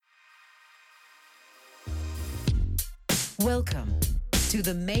Welcome to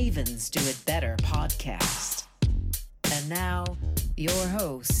the Mavens Do It Better podcast. And now, your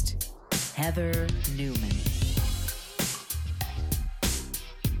host, Heather Newman.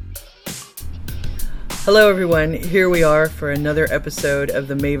 Hello, everyone. Here we are for another episode of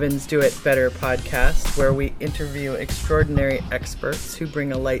the Mavens Do It Better podcast, where we interview extraordinary experts who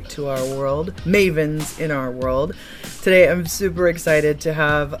bring a light to our world, mavens in our world. Today, I'm super excited to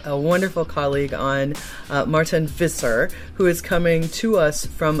have a wonderful colleague on, Martin Visser, who is coming to us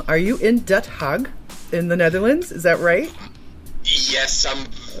from, are you in Den Haag in the Netherlands? Is that right? Yes, I'm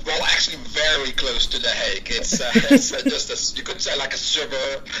actually very close to The Hague. It's just, you could say, like a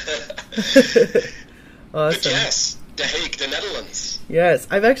suburb. Awesome. But yes, The Hague, the Netherlands. Yes,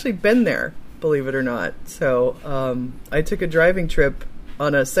 I've actually been there, believe it or not. So I took a driving trip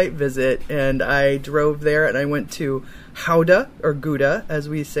on a site visit, and I drove there, and I went to Gouda, or Gouda, as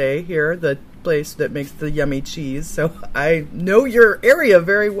we say here, the place that makes the yummy cheese. So I know your area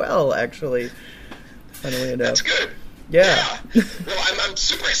very well, actually. Funnily enough. That's good. Yeah. Well, I'm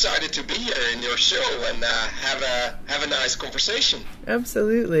super excited to be here in your show and have a nice conversation.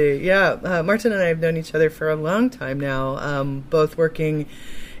 Absolutely. Yeah. Martin and I have known each other for a long time now, both working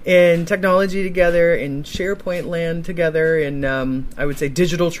in technology together, in SharePoint land together, in, I would say,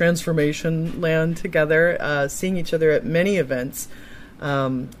 digital transformation land together, seeing each other at many events.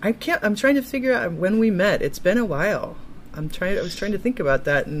 I'm trying to figure out when we met. It's been a while. I was trying to think about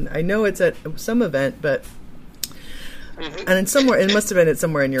that, and I know it's at some event, but and it must have been at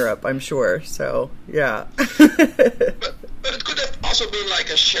somewhere in Europe, I'm sure. So, yeah. But it could have also been like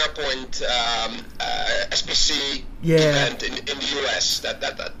a SharePoint SPC event in the US.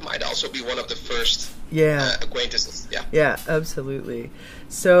 That might also be one of the first acquaintances. Yeah. Yeah, absolutely.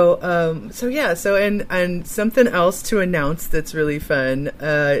 So and something else to announce that's really fun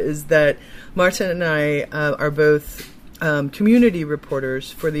is that Martin and I are both community reporters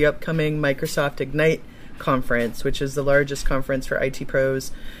for the upcoming Microsoft Ignite conference, which is the largest conference for IT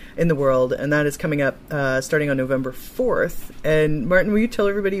pros in the world, and that is coming up starting on November 4th. And Martin, will you tell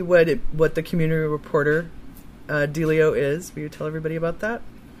everybody what the community reporter dealio is? Will you tell everybody about that?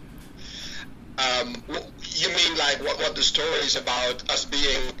 You mean like what the story is about us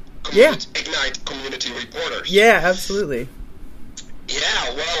being Ignite community reporters? Yeah, absolutely.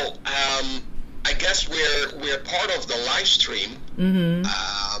 Yeah, well, I guess we're part of the live stream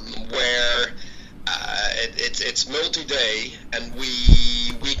where it's multi-day, and we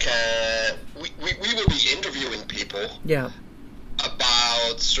will be interviewing people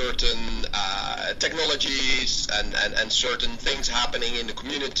about certain technologies and certain things happening in the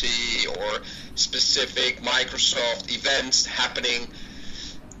community, or specific Microsoft events happening,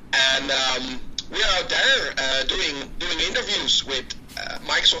 and we are out there doing interviews with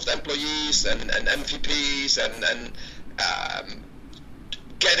Microsoft employees and MVPs and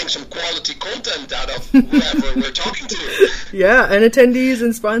getting some quality content out of whoever we're talking to. Yeah, and attendees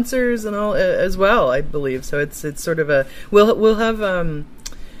and sponsors and all as well, I believe. So it's sort of we'll have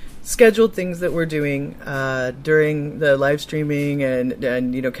scheduled things that we're doing during the live streaming and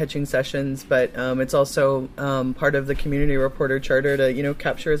catching sessions, but it's also part of the community reporter charter to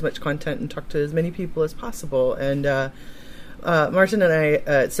capture as much content and talk to as many people as possible. And Martin and I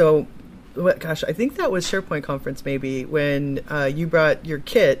I think that was SharePoint conference maybe, when you brought your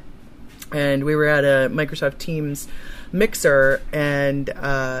kit, and we were at a Microsoft Teams mixer, and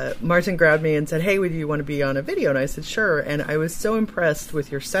Martin grabbed me and said, "Hey, would you want to be on a video?" And I said, "Sure." And I was so impressed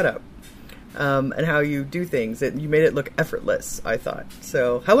with your setup and how you do things. You made it look effortless, I thought.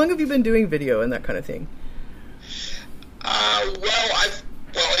 So how long have you been doing video and that kind of thing?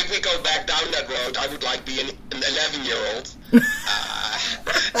 Well, if we go back down that road, I would like be an 11-year-old.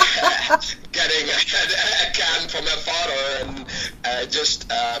 Getting a can from my father, and just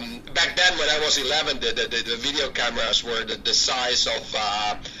back then when I was 11, the video cameras were the size of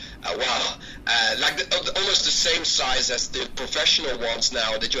almost the same size as the professional ones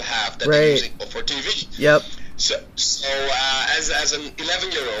now that you have that they're using for TV. Yep. So as an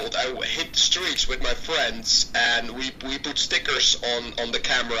 11-year-old, I hit the streets with my friends, and we put stickers on the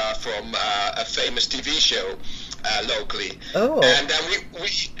camera from a famous TV show locally. Oh. And then we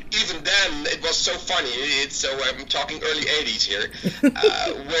even then it was so funny. I'm talking early 80s here,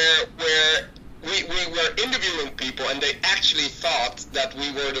 where we were interviewing people, and they actually thought that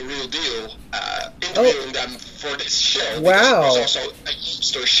we were the real deal, interviewing them for this show. Wow. Because it was also a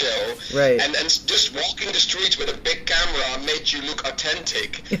youngster show. Right. And just walking the streets with a big camera made you look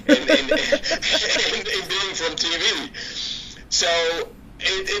authentic in being from TV. So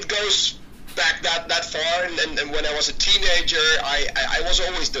it goes back that far, and when I was a teenager, I was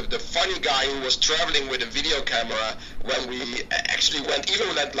always the funny guy who was traveling with a video camera when we actually went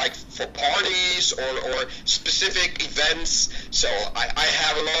like for parties or specific events. So I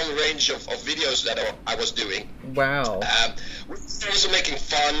have a long range of videos that I was doing. Wow. We're also making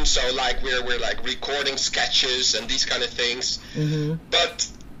fun, so like we're like recording sketches and these kind of things. Mm-hmm. But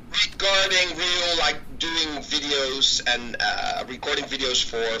regarding real, like doing videos and recording videos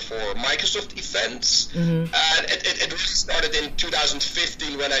for Microsoft events, it really started in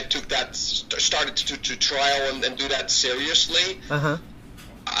 2015 when I started to trial and do that seriously. Uh-huh.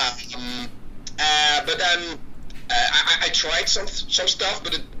 But then I tried some stuff,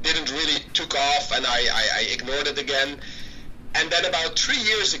 but it didn't really took off, and I ignored it again. And then about 3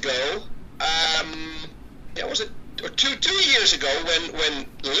 years ago, was it? Or two years ago, when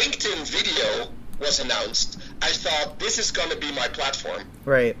LinkedIn Video was announced, I thought this is going to be my platform.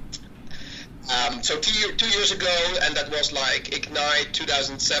 Right. So 2 years ago, and that was like Ignite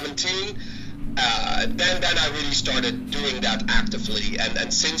 2017. Then I really started doing that actively,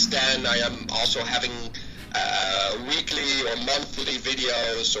 and since then I am also having weekly or monthly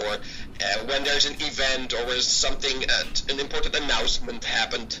videos, or when there's an event or when something, an important announcement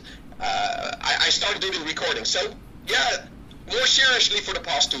happened. I started doing recording. So, yeah, more seriously for the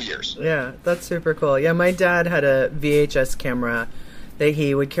past 2 years. Yeah, that's super cool. Yeah, my dad had a VHS camera that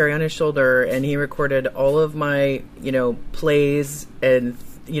he would carry on his shoulder, and he recorded all of my, plays and,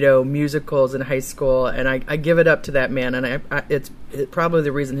 musicals in high school. And I give it up to that man, and it's probably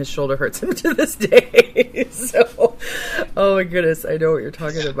the reason his shoulder hurts him to this day. So, oh my goodness, I know what you're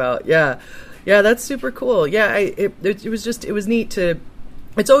talking about. Yeah, that's super cool. Yeah, it was neat to.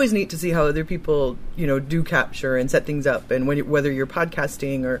 It's always neat to see how other people, do capture and set things up, and whether you're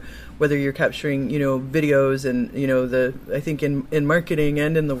podcasting or whether you're capturing, videos, and I think in marketing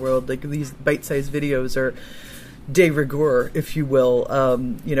and in the world, like these bite-sized videos are de rigueur, if you will,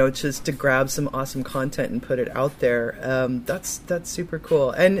 just to grab some awesome content and put it out there. That's super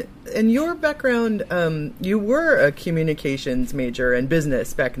cool. And your background, you were a communications major and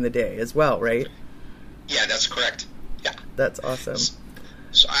business back in the day as well, right? Yeah, that's correct. Yeah, that's awesome.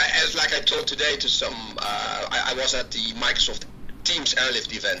 So like I told today to some, I was at the Microsoft Teams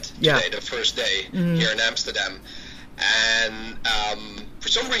Airlift event today, the first day here in Amsterdam. And for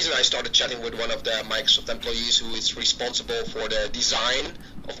some reason I started chatting with one of the Microsoft employees who is responsible for the design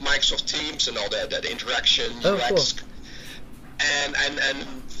of Microsoft Teams and all the interaction, UX. Cool. And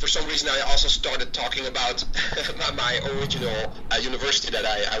for some reason I also started talking about my original university that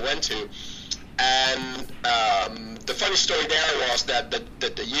I went to. And the funny story there was that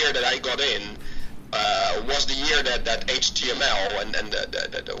the year that I got in was the year that HTML and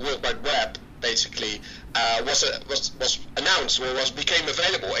the World Wide Web basically was announced, or became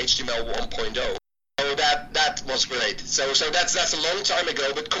available, HTML 1.0. So that was great. So that's a long time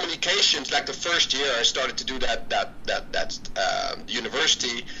ago. But communications, like the first year I started to do that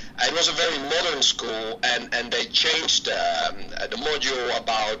university, it was a very modern school, and they changed the module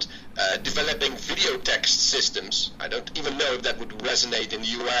about developing video text systems. I don't even know if that would resonate in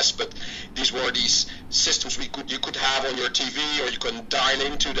the US, but these were these systems you could have on your TV, or you can dial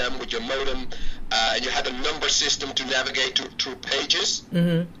into them with your modem. You had a number system to navigate through pages.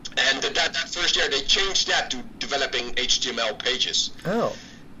 Mm-hmm. And that first year, they changed that to developing HTML pages. Oh,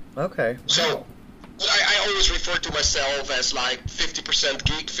 okay. Wow. So I always refer to myself as like 50%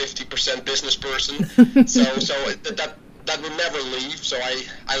 geek, 50% business person. so that will never leave. So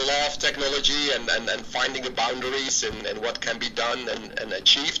I love technology and finding the boundaries and what can be done and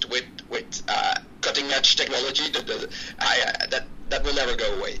achieved with cutting edge technology. That will never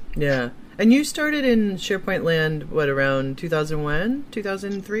go away. Yeah. And you started in SharePoint land, around 2001,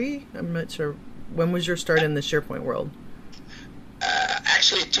 2003? I'm not sure. When was your start in the SharePoint world?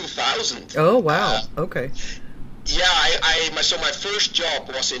 Actually, 2000. Oh, wow. Okay. Yeah, so my first job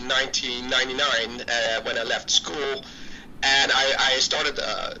was in 1999 when I left school, and I started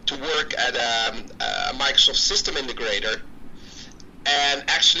to work at a Microsoft system integrator. And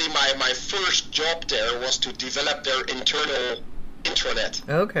actually, my first job there was to develop their internal intranet.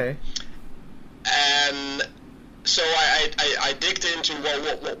 Okay. And so I digged into,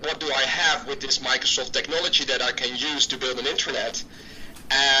 what do I have with this Microsoft technology that I can use to build an intranet?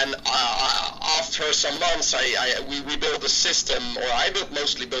 And after some months, we built a system, or I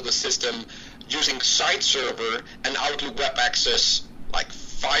mostly built a system using Site Server and Outlook Web Access, like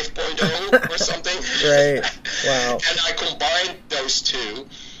 5.0 or something. Right. Wow. And I combined those two.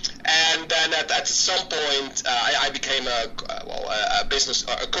 And then at some point, I became a business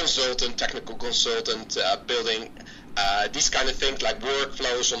consultant, technical consultant, building these kind of things like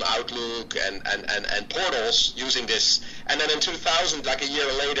workflows on Outlook and portals using this. And then in 2000, like a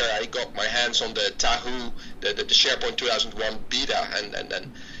year later, I got my hands on the Tahoe, the SharePoint 2001 beta,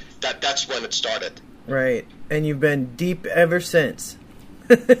 and that's when it started. Right, and you've been deep ever since.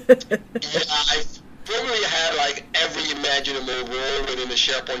 Yeah, I've probably had like every imaginable role within the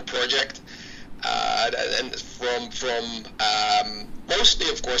SharePoint project, and from mostly,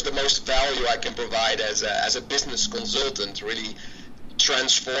 of course, the most value I can provide as a business consultant, really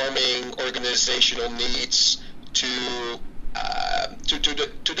transforming organizational needs to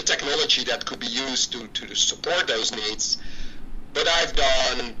the technology that could be used to support those needs. But I've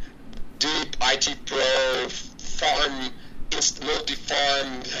done deep IT Pro,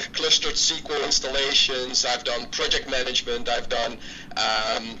 multi-farm, clustered SQL installations. I've done project management. I've done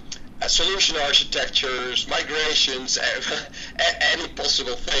solution architectures, migrations, any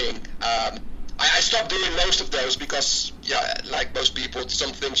possible thing. I stopped doing most of those because, yeah, like most people,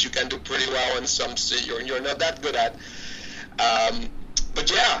 some things you can do pretty well and some you're not that good at. But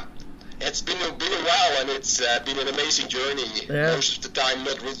yeah, it's been a while, and it's been an amazing journey. Yeah. Most of the time,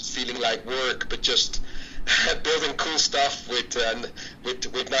 not really feeling like work, but just building cool stuff with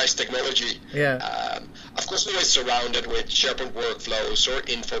nice technology. Yeah. Of course, always surrounded with SharePoint workflows or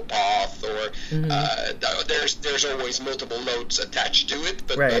InfoPath, or there's always multiple nodes attached to it.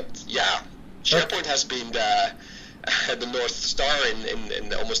 But yeah, SharePoint has been the North Star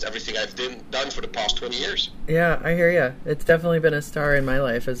in almost everything I've done for the past 20 years. Yeah, I hear you. It's definitely been a star in my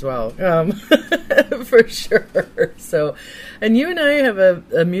life as well, for sure. So, and you and I have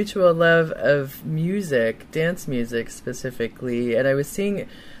a mutual love of music, dance music specifically, and I was seeing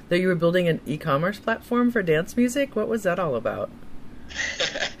that you were building an e-commerce platform for dance music. What was that all about?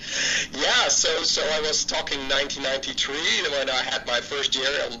 Yeah, so I was talking 1993 when I had my first year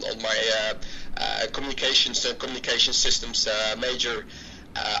on my communications and communication systems major.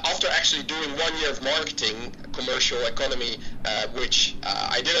 After actually doing 1 year of marketing, commercial economy, which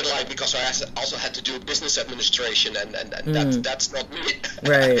I didn't like because I also had to do business administration, and that's not me.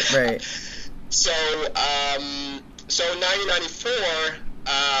 Right. So in 1994.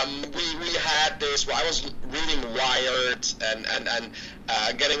 We had this. Well, I was reading Wired and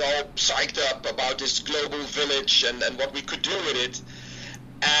getting all psyched up about this global village and what we could do with it.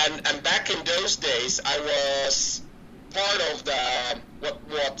 And back in those days, I was part of the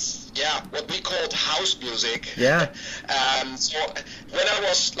what we called house music. Yeah. So when I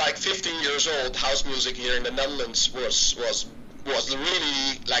was like 15 years old, house music here in the Netherlands was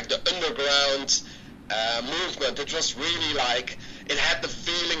really like the underground movement. It was really like, it had the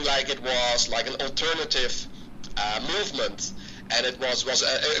feeling like it was like an alternative movement, and it was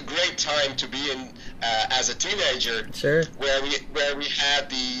a great time to be in as a teenager. Sure. Where we had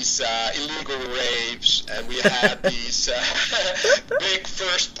these illegal raves, and we had these big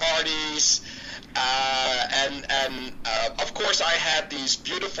first parties, and of course I had these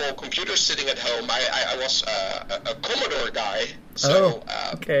beautiful computers sitting at home. I was a Commodore guy, so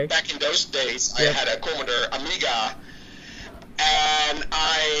back in those days I had a Commodore Amiga. And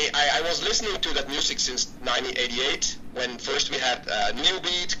I was listening to that music since 1988, when first we had New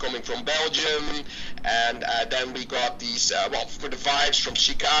Beat coming from Belgium, and then we got these, for the vibes from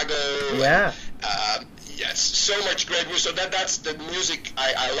Chicago. Yeah. Yes, so much great music. So that's the music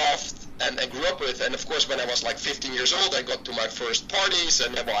I loved and grew up with. And of course, when I was like 15 years old, I got to my first parties,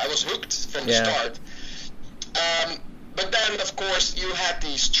 and I was hooked from the start. But then, of course, you had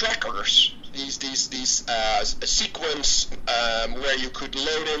these trackers. These sequence where you could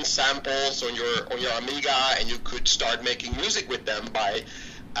load in samples on your Amiga, and you could start making music with them by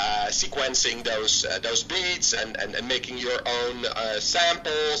sequencing those beats and making your own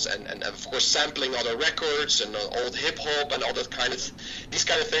samples and of course sampling other records and old hip hop and all these kind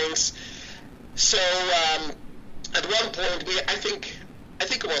of things. So at one point I think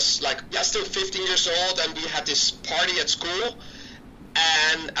it was like still 15 years old, and we had this party at school.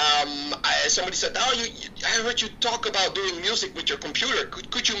 And somebody said, I heard you talk about doing music with your computer.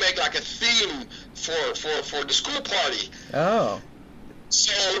 Could you make like a theme for the school party? Oh.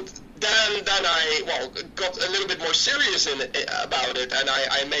 So then I got a little bit more serious about it, and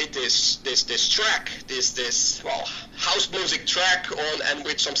I made this track, this house music track and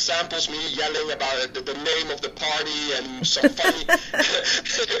with some samples, me yelling about the name of the party and some funny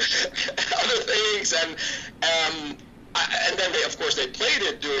other things, and then they played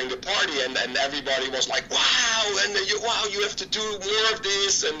it during the party, and everybody was like, wow, and you have to do more of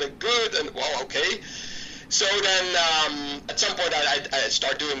this, and good, and okay. So then at some point I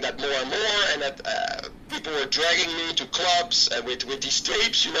started doing that more and more, and people were dragging me to clubs with these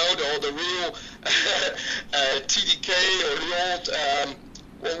tapes, all the real TDK or the old.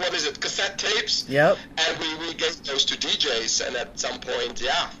 Well, what is it? Cassette tapes. Yep. And we gave those to DJs, and at some point,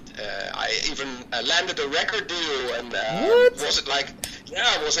 I even landed a record deal, and was it like,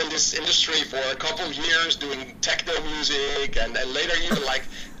 I was in this industry for a couple of years doing techno music, and later even like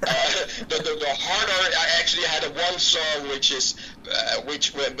the harder. I actually had one song but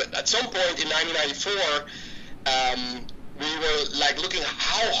at some point in 1994. We were like looking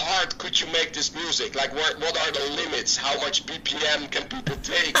how hard could you make this music? Like what are the limits? How much BPM can people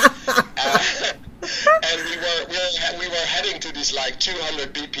take? And we were heading to this like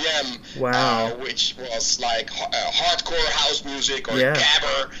 200 BPM, wow, which was like hardcore house music or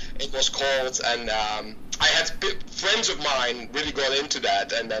gabber it was called, and I had friends of mine really got into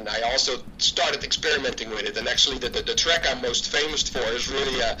that, and then I also started experimenting with it. And actually, the track I'm most famous for is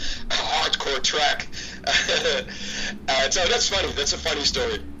really a hardcore track. So that's funny. That's a funny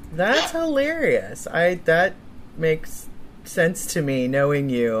story. That's hilarious. That makes sense to me, knowing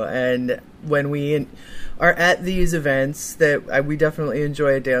you. And when we are at these events, that we definitely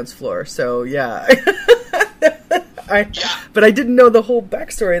enjoy a dance floor. So yeah. But I didn't know the whole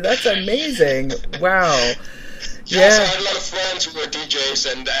backstory. That's amazing. Wow. Yeah, so I had a lot of friends who were DJs,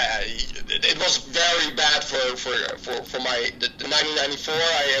 and it was very bad for my 1994.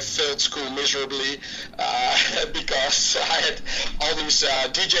 I failed school miserably because I had all these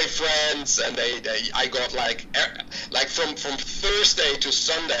DJ friends, and I got like from Thursday to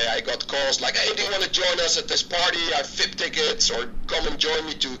Sunday, I got calls like, hey, do you want to join us at this party? I have VIP tickets, or come and join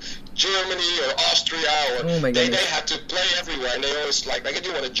me to Germany or Austria, or they had to play everywhere, and they always like, do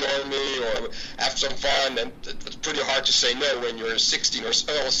you want to join me or have some fun? And it's pretty hard to say no when you're a 16 or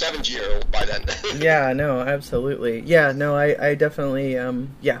 17-year-old by then. Yeah, no, absolutely. Yeah, no, I definitely,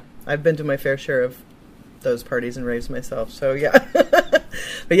 I've been to my fair share of those parties and raves myself, so yeah.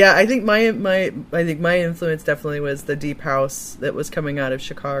 But yeah, I think my influence definitely was the deep house that was coming out of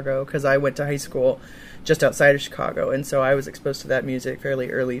Chicago, because I went to high school just outside of Chicago, and so I was exposed to that music fairly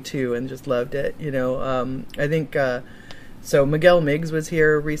early too, and just loved it. I think so. Miguel Miggs was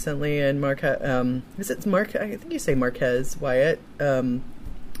here recently, and I think you say Marquez Wyatt.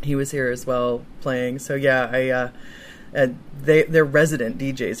 He was here as well playing. So yeah, they're resident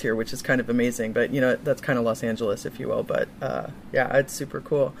DJs here, which is kind of amazing. But that's kind of Los Angeles, if you will. But yeah, it's super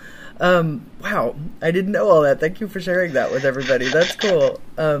cool. Wow, I didn't know all that. Thank you for sharing that with everybody. That's cool.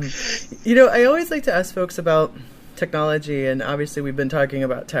 I always like to ask folks about technology, and obviously we've been talking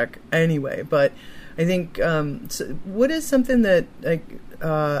about tech anyway, but I think what is something that, like,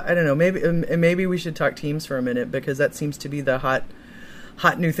 I don't know, maybe we should talk Teams for a minute, because that seems to be the hot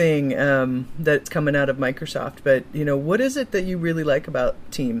new thing that's coming out of Microsoft. But what is it that you really like about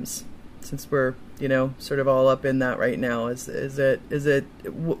Teams, since we're sort of all up in that right now? Is it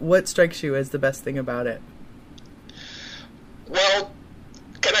what strikes you as the best thing about it? Well,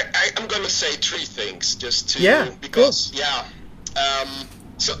 I'm going to say three things just to, because cool.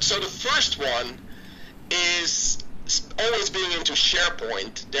 So the first one is always being into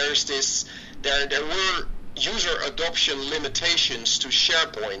SharePoint. There were user adoption limitations to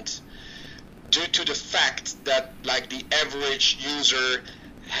SharePoint due to the fact that, like, the average user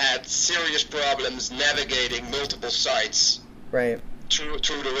had serious problems navigating multiple sites through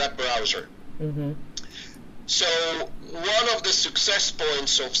the web browser. Mm-hmm. So one of the success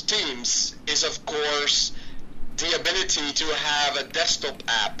points of Teams is, of course, the ability to have a desktop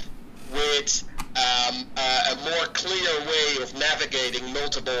app with a more clear way of navigating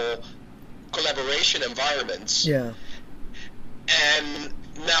multiple collaboration environments. Yeah. And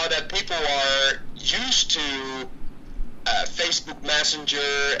now that people are used to Facebook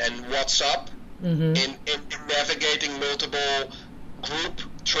Messenger and WhatsApp in navigating multiple group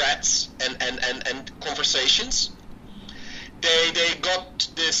threads and conversations, they got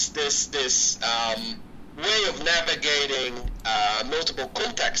this way of navigating multiple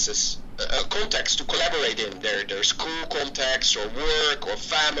contexts to collaborate in. Their school context or work or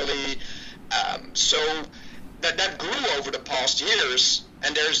family. So that grew over the past years,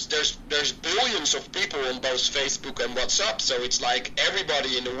 and there's billions of people on both Facebook and WhatsApp. So it's like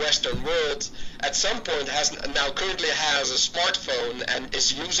everybody in the Western world at some point currently has a smartphone and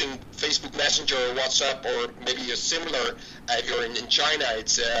is using Facebook Messenger or WhatsApp, or maybe a similar. If you're in China,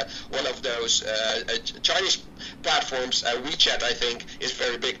 it's one of those Chinese platforms. WeChat, I think, is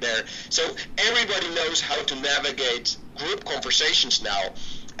very big there. So everybody knows how to navigate group conversations now,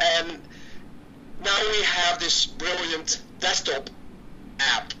 and now we have this brilliant desktop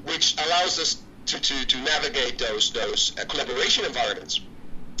app which allows us to navigate those collaboration environments.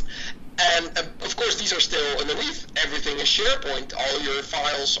 And of course, these are still underneath. Everything is SharePoint. All your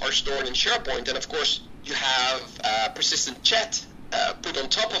files are stored in SharePoint, and of course, you have persistent chat put on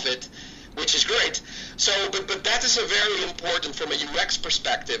top of it, which is great. So, but that is a very important from a UX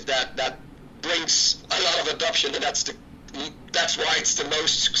perspective. That brings a lot of adoption, and that's why it's the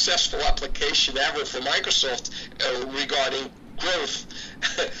most successful application ever for Microsoft regarding growth.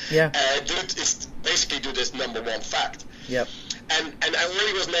 Yeah. It's basically due to this number one fact. Yep. And I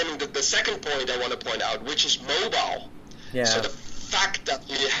already was naming the second point I want to point out, which is mobile. Yeah. So the fact that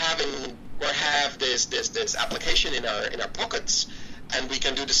we have this application in our pockets, and we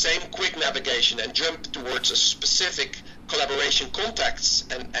can do the same quick navigation and jump towards a specific collaboration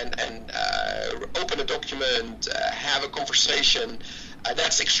context and open a document, have a conversation.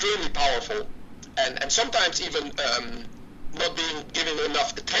 That's extremely powerful, and sometimes even not being given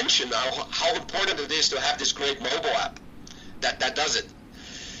enough attention now how important it is to have this great mobile app that does it.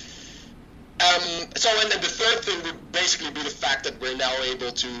 So, and then the third thing would basically be the fact that we're now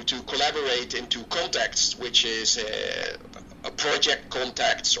able to collaborate into contexts, which is a project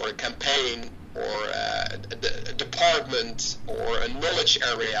context or a campaign or a department or a knowledge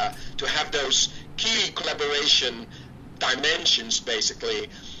area, to have those key collaboration dimensions basically,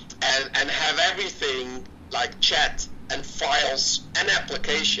 and have everything like chat and files and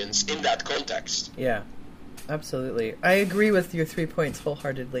applications in that context. Yeah. Absolutely. I agree with your 3 points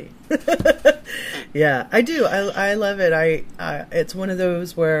wholeheartedly. Yeah, I do. I love it. It's one of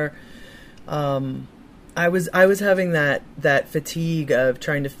those where I was having that fatigue of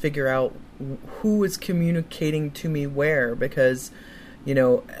trying to figure out who is communicating to me where, because, you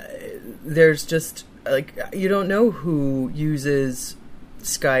know, there's just like, you don't know who uses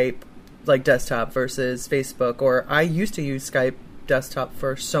Skype like desktop versus Facebook, or I used to use Skype desktop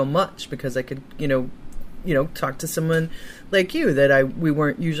for so much because I could, you know, talk to someone like you that we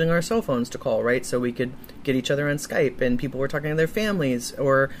weren't using our cell phones to call, right? So we could get each other on Skype, and people were talking to their families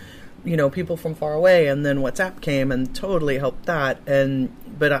or, you know, people from far away, and then WhatsApp came and totally helped that.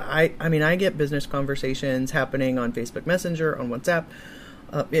 But I mean, I get business conversations happening on Facebook Messenger, on WhatsApp,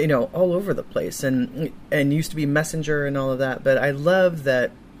 you know, all over the place, and used to be Messenger and all of that. But I love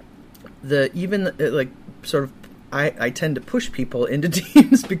that I tend to push people into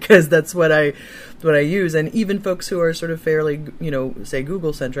Teams because that's what I use. And even folks who are sort of fairly, you know, say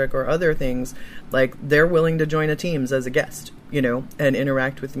Google centric or other things, like they're willing to join a Teams as a guest, you know, and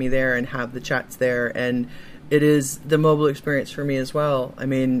interact with me there and have the chats there. And it is the mobile experience for me as well. I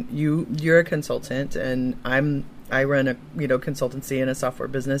mean, you're a consultant, and I run a, you know, consultancy and a software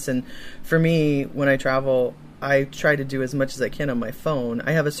business. And for me, when I travel, I try to do as much as I can on my phone.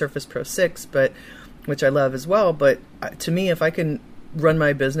 I have a Surface Pro 6, which I love as well. But to me, if I can run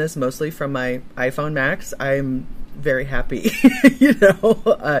my business mostly from my iPhone Max, I'm very happy. You know,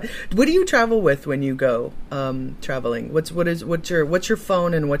 what do you travel with when you go traveling? What's your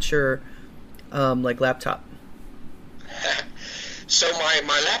phone and what's your like laptop? So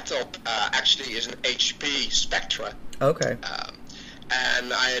my laptop actually is an HP Spectra. Okay.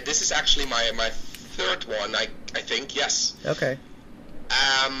 And this is actually my third one. I think, yes. Okay.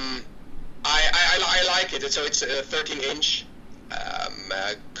 I like it. So it's a 13-inch.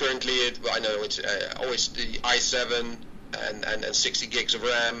 Currently, I know it's always the i7 and 60 gigs of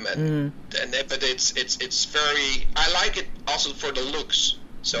RAM, but it's very. I like it also for the looks.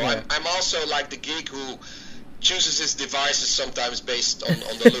 So yeah. I'm also like the geek who chooses his devices sometimes based on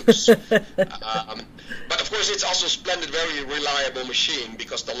the looks. But of course, it's also a splendid, very reliable machine,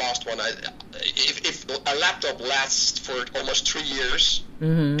 because the last one, if a laptop lasts for almost 3 years,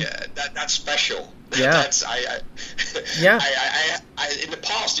 that's special. Yeah. That's yeah. I in the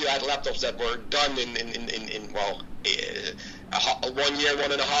past, you had laptops that were done in 1 year,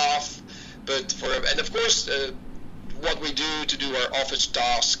 1.5. But and of course, what we do our office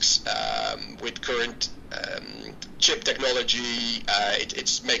tasks with current chip technology,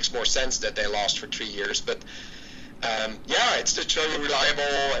 it makes more sense that they last for 3 years. But it's very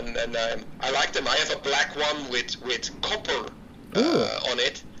reliable, and I like them. I have a black one with copper on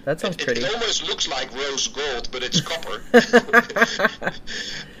it. That sounds pretty. It almost looks like rose gold, but it's copper. That's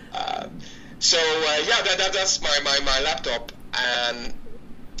my laptop. And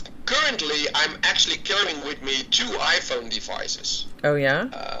currently, I'm actually carrying with me 2 iPhone devices. Oh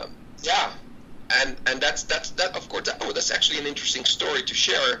yeah. Yeah. And that's of course that's actually an interesting story to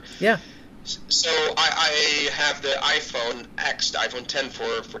share. Yeah. So I have the iPhone X, the iPhone 10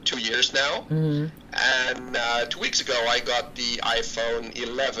 for 2 years now, and 2 weeks ago I got the iPhone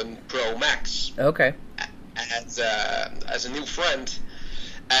 11 Pro Max. Okay. As a new friend,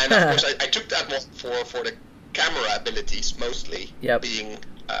 and of course I took that one for the camera abilities mostly, being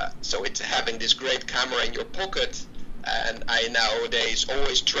So it's having this great camera in your pocket, and I nowadays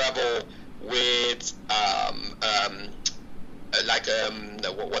always travel with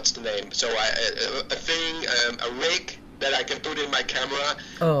what's the name? So a rig that I can put in my camera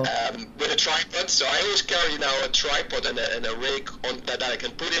with a tripod. So I always carry now a tripod and a rig on that I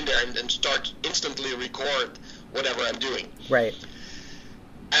can put in there and start instantly record whatever I'm doing. Right.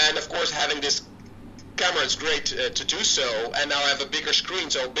 And of course, having this camera is great to do so, and now I have a bigger screen,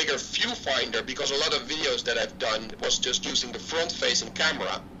 so a bigger viewfinder, because a lot of videos that I've done was just using the front-facing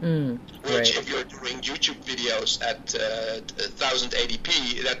camera, which if you're doing YouTube videos at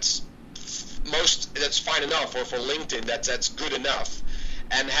 1080p, that's fine enough, or for LinkedIn, that's good enough.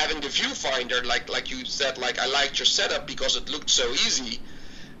 And having the viewfinder, like you said, like I liked your setup because it looked so easy,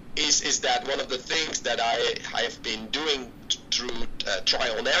 is that one of the things that I have been doing through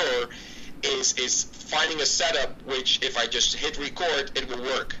trial and error is finding a setup which, if I just hit record, it will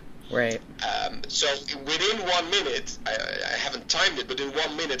work. Right. So within 1 minute, I haven't timed it, but in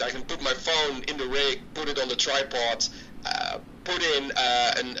 1 minute I can put my phone in the rig, put it on the tripod, put in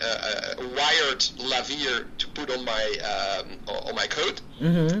a wired lavalier to put on my coat,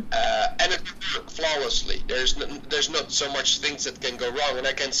 and it will work flawlessly. There's not so much things that can go wrong, and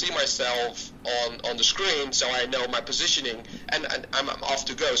I can see myself on the screen, so I know my positioning, and I'm off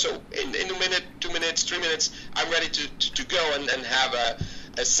to go. So in a minute, 2 minutes, 3 minutes, I'm ready to go and have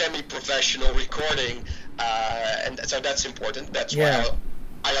a semi-professional recording, and so that's important. That's why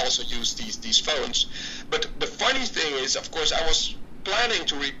I also use these phones. But the funny thing is, of course, I was planning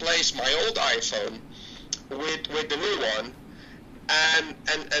to replace my old iPhone with the new one,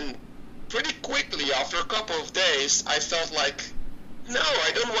 and pretty quickly, after a couple of days, I felt like, no,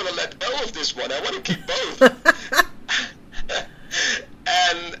 I don't want to let go of this one. I want to keep both.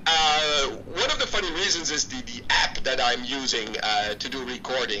 And one of the funny reasons is the app that I'm using to do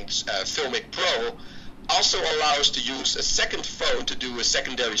recordings, Filmic Pro, also allows to use a second phone to do a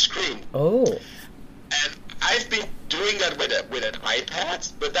secondary screen. Oh. And I've been doing that with an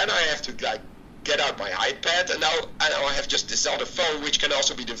iPad, but then I have to get out my iPad, and now I have just this other phone, which can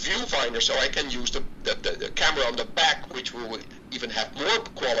also be the viewfinder, so I can use the camera on the back, which will even have more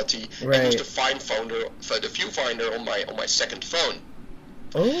quality, and use the viewfinder on my second phone.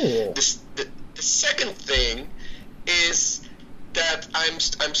 Oh. The second thing is that I'm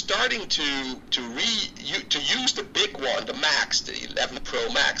starting to use the big one, the Max, the 11 Pro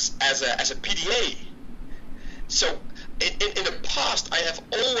Max, as a PDA. So in the past, I have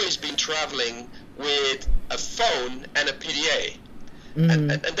always been traveling with a phone and a PDA, and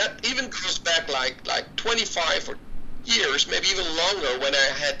that even goes back like 25 years, maybe even longer, when I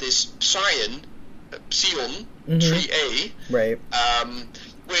had this Xeon 3A, right,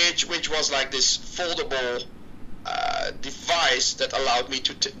 which was like this foldable device that allowed me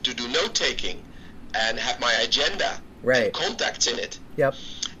to do note taking and have my agenda and contacts in it. Yep.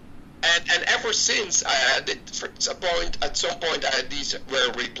 And ever since, at some point, these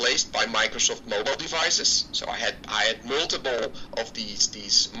were replaced by Microsoft mobile devices. So I had multiple of these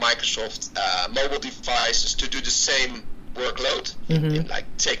Microsoft mobile devices to do the same workload, in like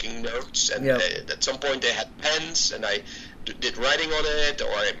taking notes. And at some point they had pens, and I did writing on it,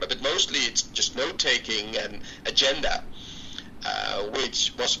 but mostly it's just note taking and agenda.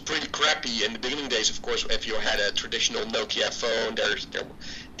 Which was pretty crappy in the beginning days. Of course, if you had a traditional Nokia phone,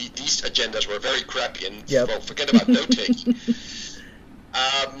 these agendas were very crappy, and forget about note taking.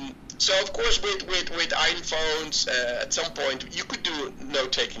 So of course, with iPhones, at some point you could do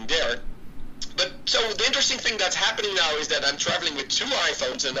note taking there. But so the interesting thing that's happening now is that I'm traveling with two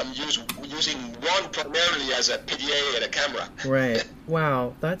iPhones, and I'm using one primarily as a PDA and a camera. Right.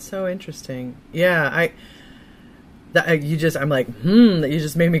 Wow, that's so interesting. Yeah, you just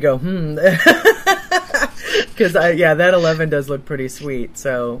made me go, because that 11 does look pretty sweet.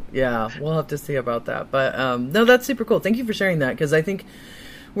 So yeah, we'll have to see about that. But no, that's super cool. Thank you for sharing that, because I think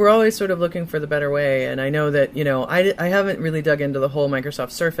we're always sort of looking for the better way. And I know that, I haven't really dug into the whole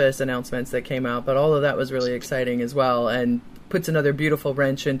Microsoft Surface announcements that came out, but all of that was really exciting as well, and puts another beautiful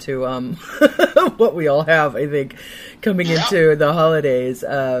wrench into what we all have, I think, coming into the holidays,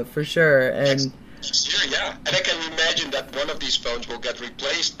 for sure. And yeah, and I can imagine that one of these phones will get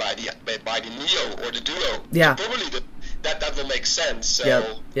replaced by the Neo or the Duo. Yeah, so probably that will make sense. So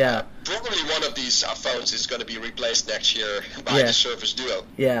probably one of these phones is going to be replaced next year by the Surface Duo.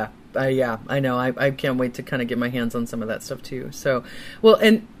 Yeah, I know. I can't wait to kind of get my hands on some of that stuff too. So, well,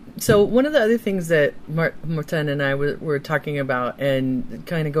 and so one of the other things that Morten and I were talking about, and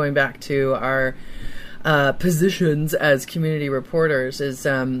kind of going back to our positions as community reporters is, he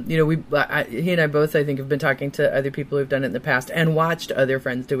and I both, I think, have been talking to other people who've done it in the past and watched other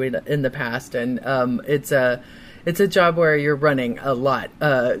friends do it in the past. And it's a job where you're running a lot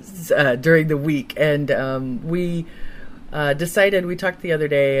during the week. And we decided, we talked the other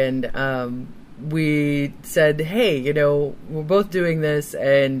day, and we said, hey, we're both doing this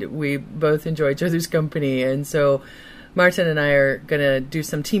and we both enjoy each other's company. And so Martin and I are going to do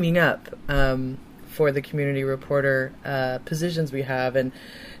some teaming up for the community reporter positions we have, and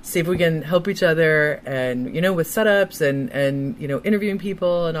see if we can help each other and, with setups and interviewing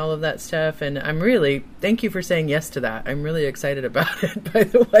people and all of that stuff. And thank you for saying yes to that. I'm really excited about it, by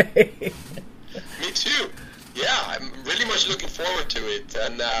the way. Me too. Yeah, I'm really much looking forward to it.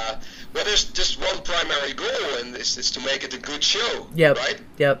 And there's just one primary goal, and this is to make it a good show. Yep. Right?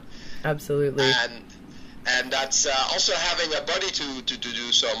 Yep. Absolutely. And that's also having a buddy to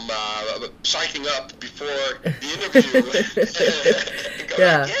do some psyching up before the interview.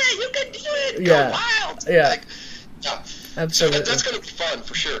 Yeah. You can do it. Yeah. Go wild. Yeah. Absolutely. So that's going to be fun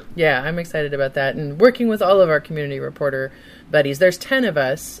for sure. Yeah, I'm excited about that. And working with all of our community reporter buddies. There's 10 of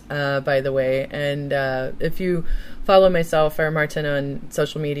us, by the way. And if you follow myself or Martin on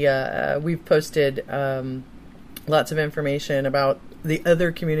social media, we've posted lots of information about the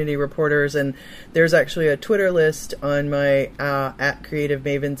other community reporters, and there's actually a Twitter list on my at Creative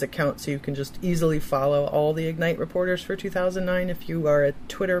Mavens account, so you can just easily follow all the Ignite reporters for 2009 if you are a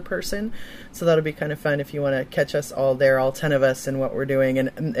Twitter person. So that'll be kind of fun if you want to catch us all there, all 10 of us, and what we're doing.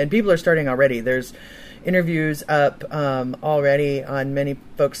 And people are starting already. There's interviews up already on many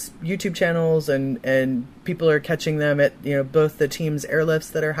folks' YouTube channels, and people are catching them at both the teams'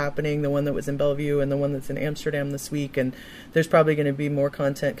 airlifts that are happening, the one that was in Bellevue and the one that's in Amsterdam this week. And there's probably going to be more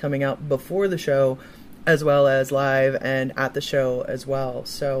content coming out before the show, as well as live and at the show as well.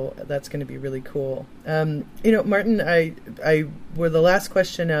 So that's going to be really cool. Martin, the last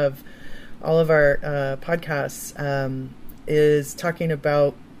question of all of our podcasts is talking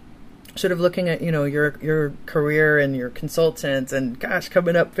about sort of looking at, your career and your consultants and,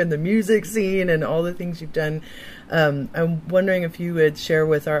 coming up in the music scene and all the things you've done. I'm wondering if you would share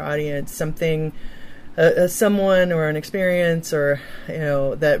with our audience something, someone or an experience or,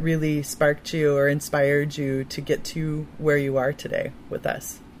 that really sparked you or inspired you to get to where you are today with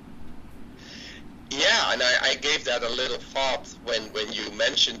us. Yeah, and I gave that a little thought when you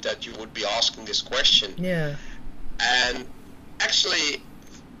mentioned that you would be asking this question. Yeah. And actually,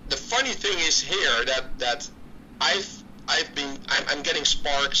 the funny thing is here that I'm getting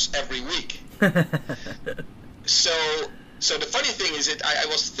sparks every week. So the funny thing is I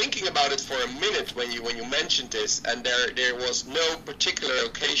was thinking about it for a minute when you mentioned this, and there was no particular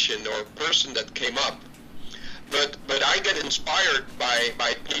occasion or person that came up. But I get inspired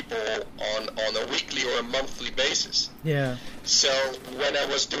by people on a weekly or a monthly basis. Yeah. So when I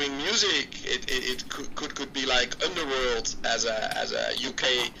was doing music, it could be like Underworld as a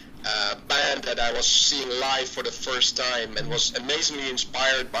UK band that I was seeing live for the first time, and was amazingly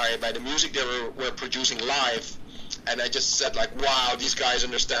inspired by the music they were producing live. And I just said, like, wow, these guys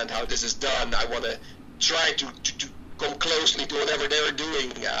understand how this is done. I want to try to come closely to whatever they were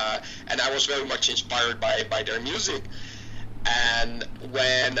doing, and I was very much inspired by their music. And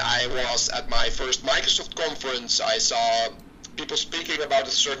when I was at my first Microsoft conference, I saw people speaking about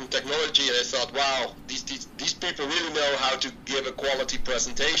a certain technology, and I thought, wow, these people really know how to give a quality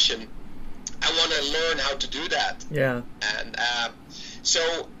presentation. I want to learn how to do that. Yeah. And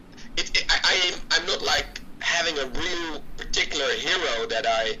so I'm not like having a real particular hero that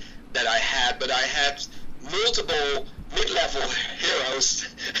I had, but I had multiple mid-level heroes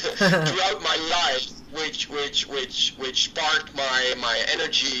throughout my life, which sparked my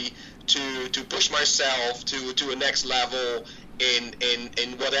energy to push myself to a next level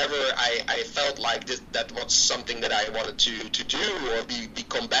in whatever I felt like that was something that I wanted to do or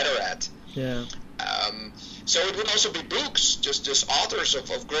become better at. Yeah. So it would also be books, just authors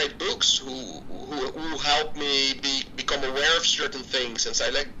of great books who helped me become aware of certain things and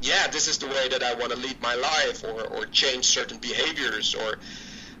say, like, yeah, this is the way that I want to lead my life, or change certain behaviors, or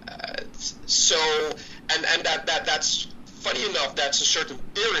so and that's funny enough, that's a certain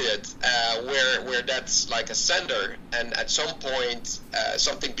period where that's like a sender, and at some point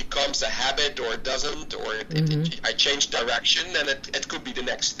something becomes a habit, or it doesn't, or I change direction, and it could be the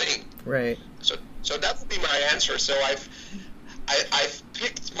next thing. Right. So that would be my answer. So I've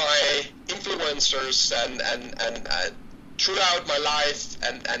picked my influencers and throughout my life,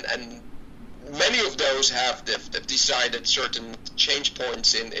 and many of those have decided certain change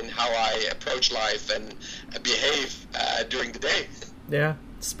points in how I approach life and behave during the day. Yeah,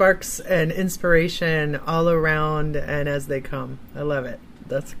 sparks and inspiration all around and as they come. I love it.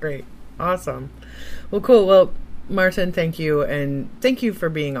 That's great. Awesome. Well, cool. Well, Martin, thank you. And thank you for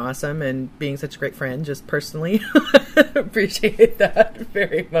being awesome and being such a great friend, just personally. Appreciate that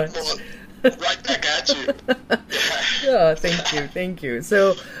very much. Well, right back at you. Oh, thank you. Thank you.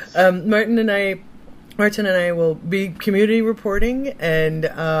 So, Martin and I will be community reporting and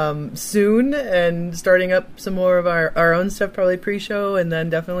soon, and starting up some more of our own stuff, probably pre-show, and then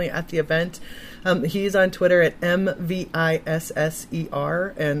definitely at the event. He's on Twitter at MVISSER,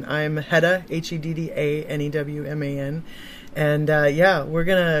 and I'm Hedda, HEDDANEWMAN. And yeah, we're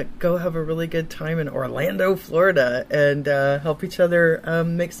going to go have a really good time in Orlando, Florida, and help each other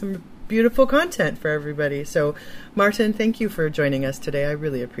make some beautiful content for everybody. So, Martin, thank you for joining us today. I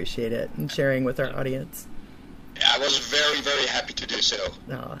really appreciate it and sharing with our audience. I was very, very happy to do so.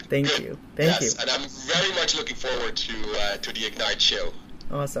 Oh, thank you. Thank you. And I'm very much looking forward to the Ignite show.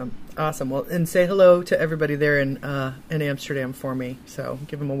 Awesome. Well, and say hello to everybody there in Amsterdam for me. So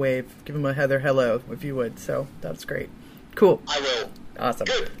give them a wave. Give them a Heather hello, if you would. So that's great. Cool. I will. Awesome.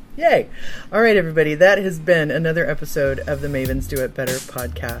 Good. Yay. All right, everybody. That has been another episode of the Mavens Do It Better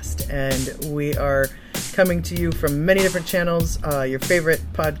podcast. And we are coming to you from many different channels, your favorite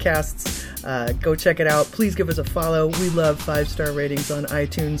podcasts. Go check it out. Please give us a follow. We love 5-star ratings on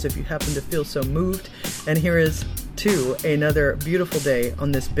iTunes if you happen to feel so moved. And here is to another beautiful day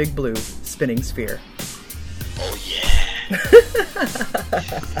on this big blue spinning sphere. Oh, yeah.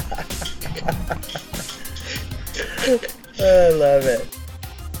 I love it.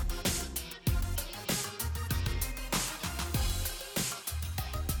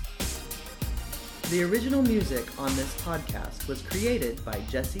 The original music on this podcast was created by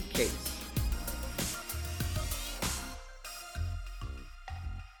Jesse Case.